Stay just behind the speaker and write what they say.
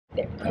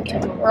There. Okay.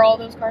 Where all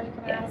those cars are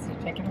coming Yes, out?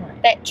 you're taking a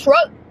right. That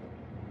truck.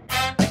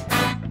 I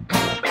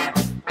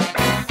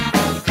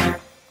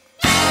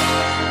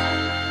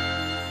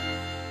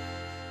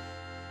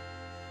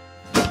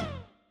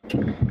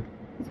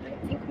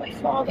think my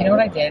father. You know what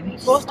I did? You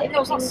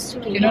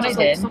know what I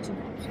did?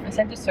 I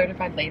sent a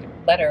certified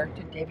letter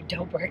to David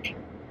Dobrik.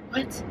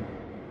 What?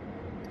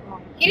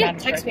 He didn't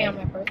text me on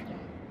my birthday.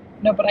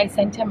 No, but I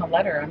sent him a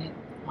letter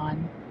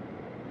on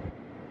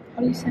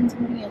How do you send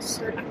somebody else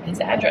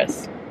his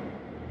address.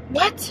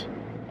 What?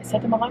 I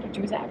sent him a letter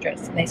to his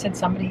address, and they said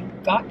somebody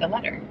got the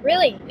letter.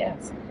 Really?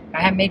 Yes.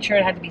 I had made sure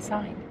it had to be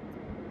signed.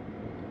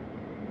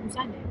 Who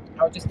signed it?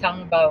 I was just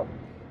telling him about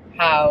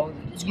how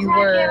you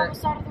were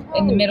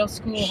in the middle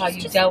school, how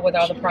you dealt with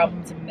all the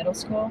problems in middle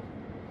school.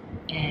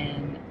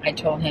 And I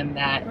told him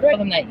that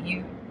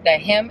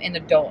him and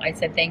the Dolan, I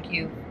said, thank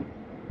you.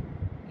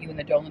 You and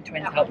the Dolan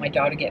twins helped my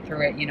daughter get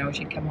through it. You know,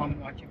 she'd come home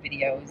and watch your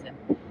videos. And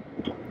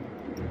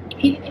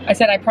I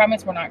said, I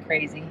promise we're not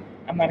crazy.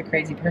 I'm not a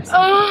crazy person.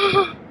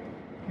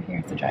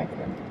 Here's the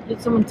drive-thru.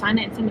 Did someone sign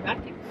it and send it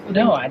back to you?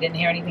 No, I didn't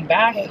hear anything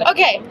back.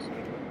 Okay.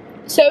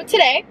 So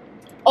today,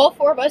 all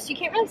four of us, you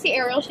can't really see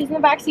Ariel, she's in the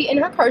back seat in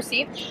her car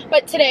seat,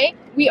 but today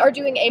we are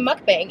doing a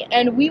mukbang,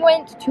 and we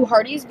went to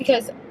Hardees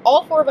because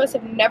all four of us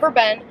have never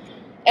been,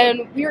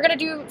 and we were going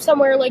to do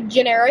somewhere like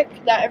generic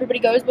that everybody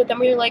goes, but then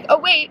we were like, oh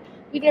wait,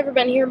 we've never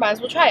been here, might as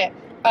well try it.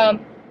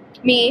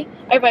 Me,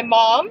 I have my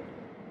mom,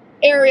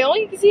 Ariel,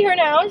 you can see her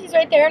now, she's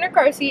right there in her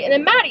car seat, and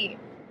then Maddie.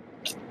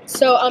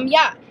 So,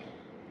 yeah.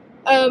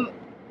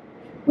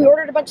 We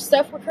ordered a bunch of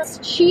stuff. We're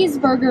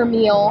cheeseburger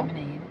meal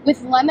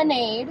with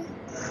lemonade.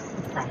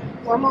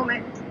 One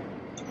moment.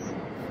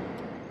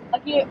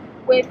 Okay,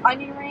 with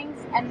onion rings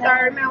and then.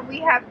 Sorry, Mel,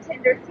 we have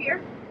tenders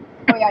here.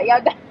 Oh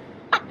yeah.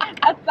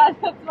 That's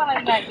what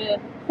I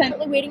meant.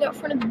 Currently waiting out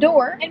front of the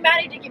door. And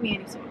Maddie didn't give me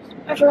any sauce.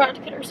 I forgot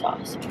to get her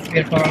sauce.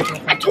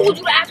 I told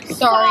you to ask for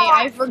Sorry, sauce.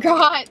 I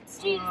forgot.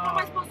 Jeez, how am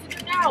I supposed to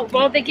do now?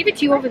 Well, they give it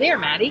to you over there,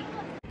 Maddie.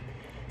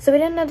 So we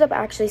didn't end up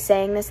actually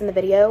saying this in the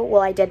video.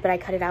 Well, I did, but I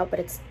cut it out, but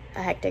it's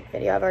a hectic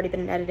video. I've already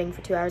been editing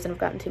for 2 hours and I've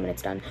gotten 2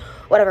 minutes done.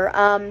 Whatever.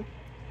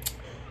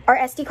 Our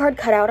SD card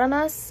cut out on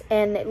us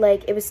and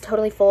like it was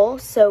totally full.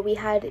 So we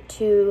had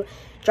to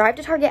drive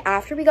to Target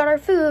after we got our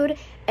food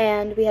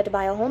and we had to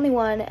buy a whole new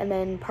one and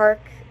then park,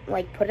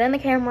 like put it in the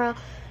camera,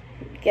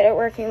 get it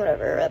working,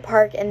 whatever,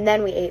 park, and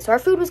then we ate. So our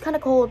food was kind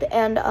of cold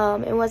and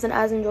it wasn't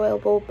as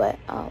enjoyable, but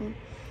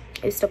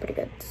it was still pretty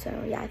good. So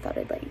yeah, I thought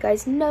I'd let you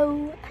guys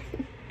know.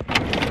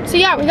 So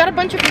yeah, we got a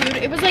bunch of food.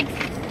 It was like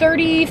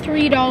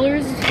 $33,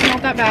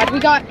 not that bad. We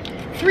got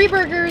 3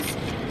 burgers,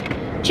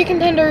 chicken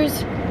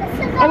tenders,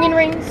 onion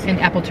rings. And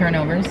apple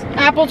turnovers.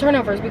 Apple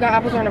turnovers. We got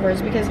apple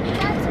turnovers because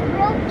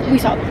we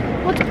saw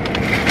them. What?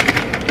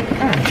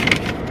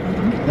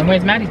 Then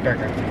where's Maddie's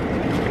burger?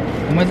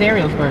 And where's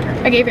Ariel's burger?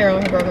 I gave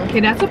Ariel her burger. Okay,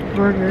 that's a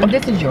burger. Oh,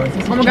 this is yours.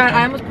 This is Oh my god,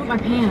 I almost put my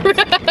pants.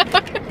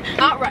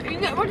 Not right. You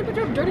got to put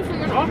your dirty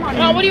fingers on my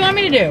Oh, what do you want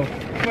me to do?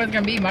 What's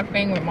gonna be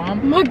mukbang with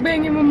mom?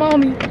 Mukbanging with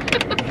mommy.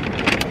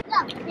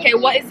 Okay,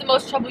 what is the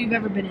most trouble you've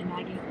ever been in,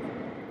 Maggie?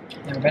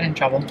 Never been in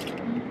trouble.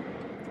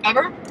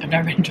 Ever? I've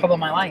never been in trouble in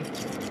my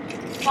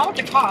life. Not with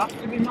your cough,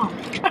 with your mom.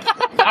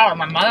 Oh,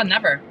 my mother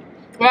never.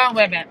 Well,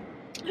 wait a minute.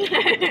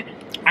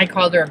 I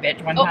called her a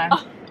bitch one time.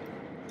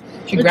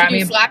 She grabbed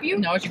me. Slap you?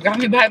 No, she grabbed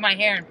me by my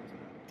hair and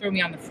threw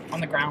me on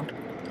the ground.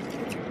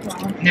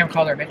 Wow. I never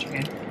called her a bitch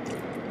again.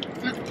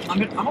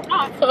 I hope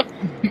not.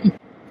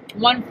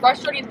 One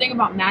frustrating thing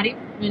about Maddie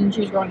when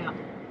she was growing up.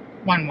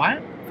 One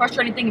what?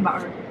 Frustrating thing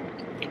about her.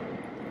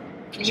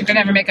 She could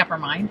never make up her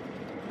mind.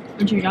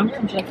 When she was younger,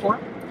 when she was like 4?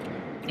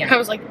 Yeah. I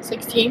was like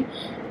 16.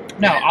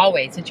 No,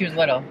 always, since she was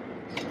little.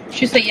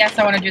 She'd say, yes,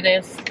 I want to do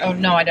this. Oh,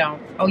 no, I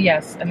don't. Oh,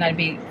 yes. And that'd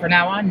be, from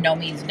now on, no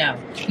means no.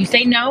 You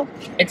say no,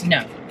 it's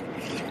no.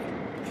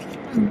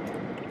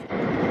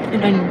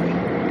 An onion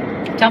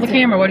ring. Tell the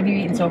camera, what have you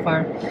eaten so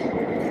far?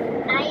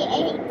 I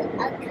ate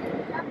a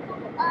couple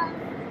of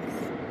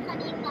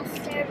honey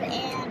mustard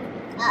and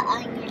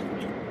onion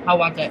ring. How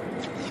was it?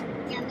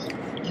 Yummy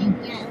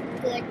and yeah,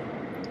 good.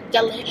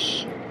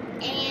 Delish.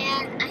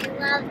 And I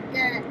love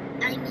the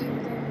onions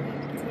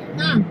in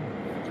there too.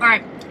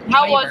 Alright,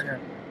 how was Burger.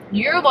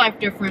 your life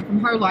different from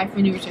her life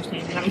when you were 16?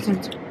 Does that make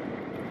sense?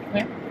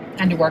 Yeah.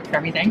 And to work for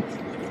everything.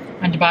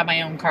 And to buy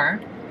my own car.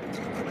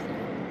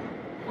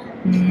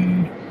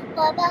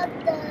 What about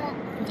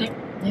the...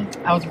 Yeah,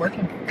 I was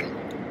working.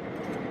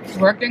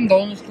 Working,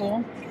 going to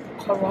school.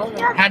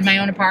 Had my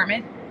own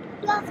apartment.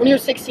 When you were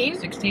 16?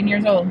 16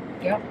 years old.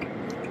 Yep.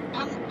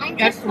 I You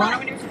guys just Toronto want,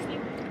 when you were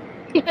 16?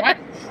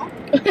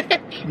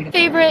 What?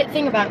 Favorite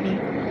thing about me?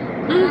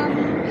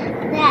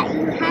 that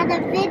you had a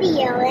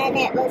video and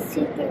it was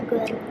super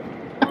good.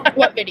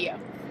 What video?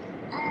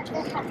 The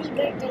happy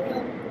birthday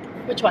one.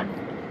 Which one?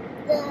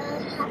 The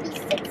happy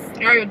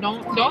 6th. Ariel,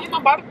 don't hit my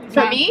body.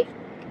 For me?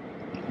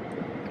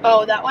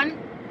 Oh, that one?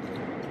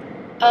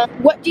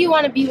 What do you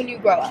want to be when you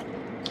grow up?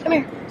 Come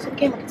here, so the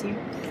camera can see you.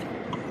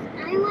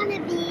 I want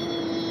to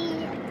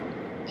be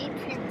a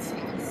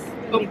princess.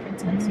 Baby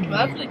princess. Well,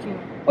 that's really cute.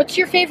 What's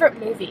your favorite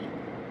movie?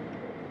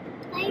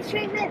 My My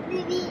favorite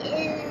movie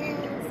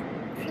is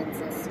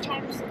Princess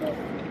Charming School.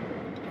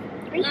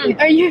 Are you?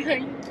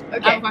 I have a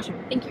Okay. question.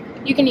 Thank you.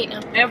 You can eat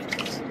now.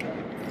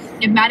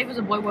 If Maddie was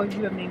a boy, what would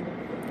you have named him?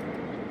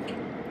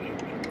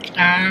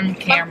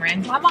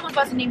 Cameron. My mom was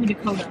about to name me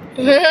Dakota.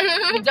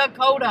 Oh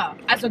Dakota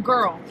as a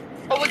girl.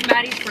 What was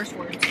Maddie's first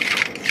words?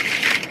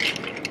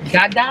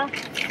 Dada,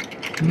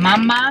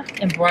 mama,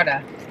 and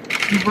brother.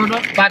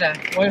 Brother. Butter.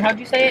 How'd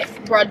you say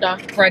it? Brother.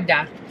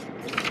 Brother.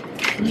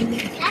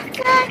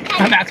 That's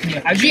I'm asking you.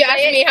 How'd you She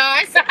asked me how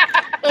I said.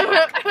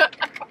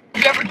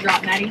 Did you ever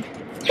drop Maddie?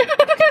 Did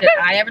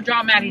I ever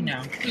draw Maddie?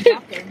 No. You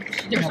dropped her.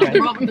 There's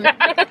something wrong with her.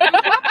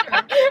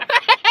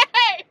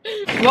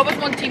 What was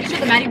one TV show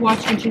that Maddie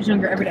watched when she was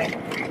younger every day?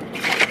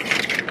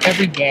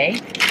 Every day.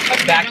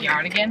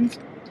 Backyardigans.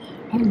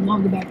 I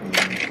love the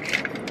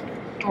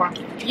backyard. Wow.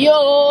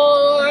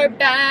 Your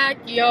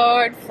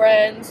backyard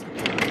friends.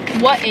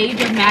 What age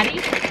of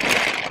Maddie?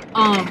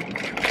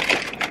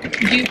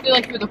 Do you feel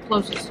like you're the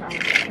closest to her?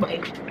 What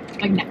age?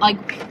 Like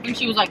when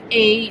she was like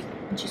 8,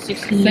 when she's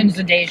 16. Since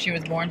the day she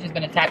was born, she's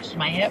been attached to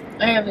my hip.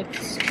 I have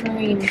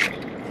extreme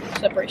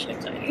separation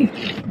anxiety.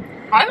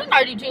 I have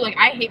anxiety too. Like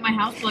I hate my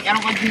house, but like I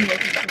don't like being away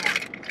from people.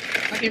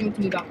 I can't wait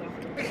to move out though.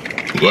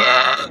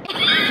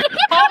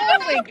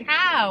 Holy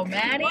cow,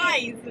 Maddie.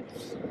 Nice.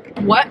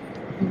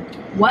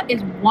 What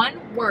is one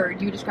word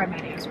you would describe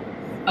Maddie as?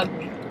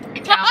 Ugly.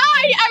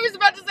 I was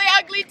about to say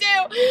ugly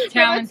too.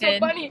 Talented. That's so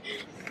funny.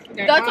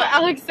 Okay. That's what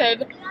Alex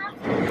said.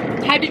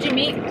 How did you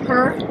meet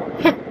her?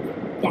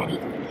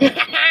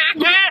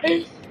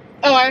 Daddy.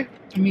 Or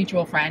A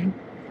mutual friend.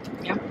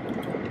 Did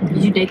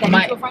you date that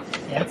mutual friend?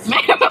 Yes.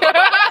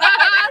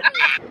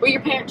 Were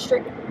your parents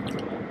strict?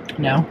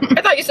 No.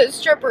 I thought you said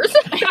strippers.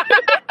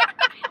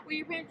 Were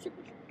your parents strict?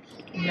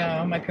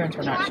 No, my parents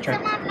were not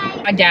strict.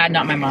 My dad,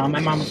 not my mom. My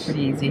mom was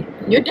pretty easy.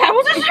 Your dad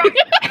was a strict.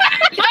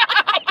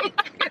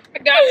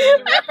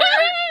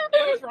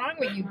 What's wrong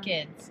with you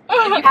kids?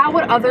 How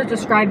would others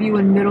describe you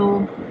in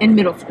middle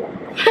school?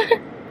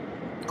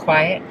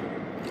 Quiet.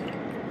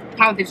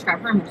 How would they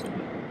describe her in middle school?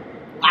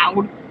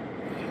 Loud.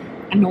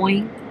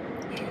 Annoying.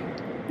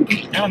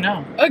 I don't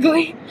know.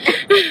 Ugly.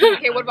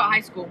 Okay, what about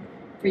high school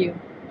for you?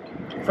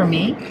 For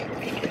me,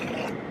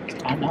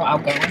 I don't know.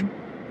 Outgoing.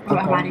 What about Outgoing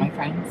with my Maddie?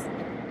 friends.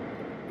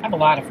 I have a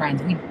lot of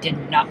friends. We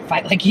did not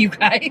fight like you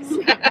guys.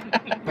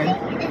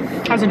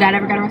 Has her dad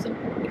ever got arrested?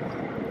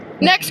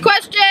 Next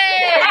question.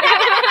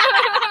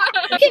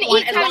 You can One,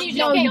 eat as how long you as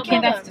don't you kill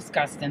can't. That's them.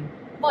 disgusting.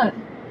 What?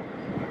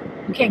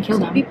 You can't kill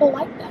them. People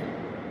like that.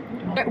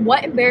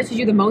 What embarrasses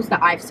you the most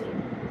that I've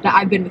seen? That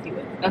I've been with you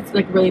with? That's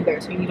like really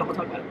embarrassing. You don't want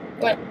to talk about it.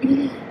 What?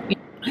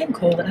 I'm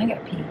cold and I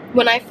gotta pee.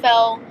 When I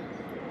fell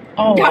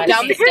Oh, Down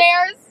down the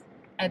stairs.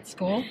 at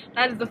school?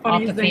 That is the Off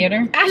funniest the thing.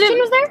 theater? Ashton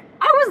was there.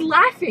 I was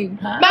laughing.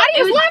 Huh?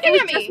 Maddie was laughing it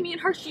was at just me. me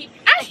and her. She.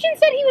 Ashton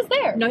said he was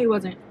there. No, he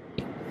wasn't.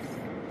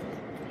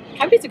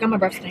 Have a piece of gum. My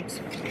breath stinks.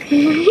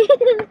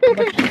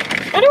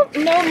 I don't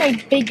know my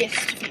biggest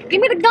fear. Give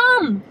me the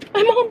gum.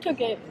 My mom took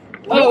it.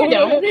 Oh,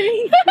 no. I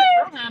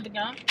don't have the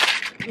gum.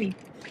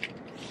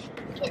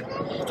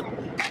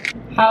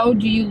 How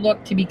do you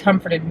look to be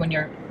comforted when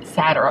you're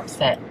sad or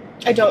upset?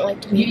 I don't like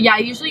to be. Yeah,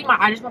 usually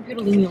I just want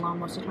people to leave me alone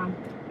most of the time.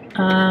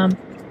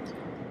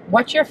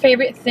 What's your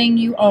favorite thing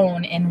you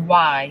own and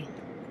why?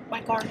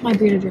 My car. My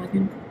bearded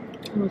dragon.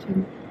 All the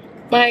time.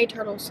 My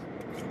turtles.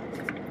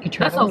 Your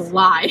That's a turtles?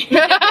 lie.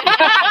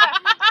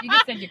 You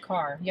just said your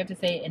car. You have to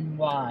say and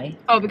why.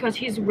 Oh, because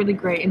he's really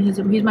great and he's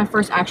my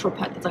first actual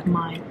pet that's like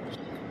mine.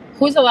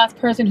 Who's the last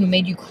person who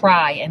made you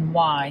cry and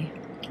why?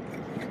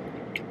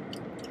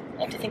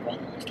 I have to think about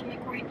the last time I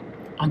cried.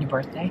 On your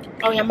birthday?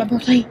 Oh yeah, my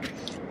birthday.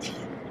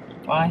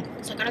 Why?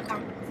 So I got a car.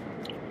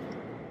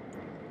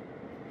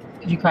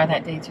 Did you cry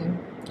that day too?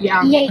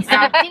 Yeah. Yes,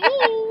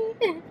 I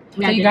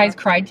So you guys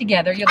cried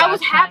together. Your I last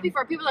was happy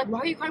time. for people like, why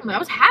are you crying? I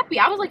was happy.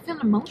 I was like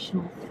feeling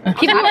emotional.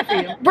 People, I was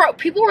happy for you. bro,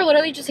 people were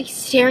literally just like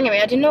staring at me.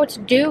 I didn't know what to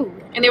do.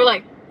 And they were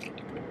like,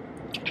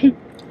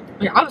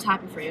 yeah, I was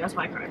happy for you. That's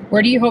why I cried.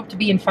 Where do you hope to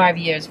be in 5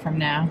 years from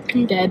now?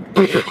 I'm dead.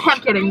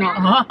 I'm kidding. No,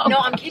 no,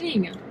 I'm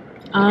kidding.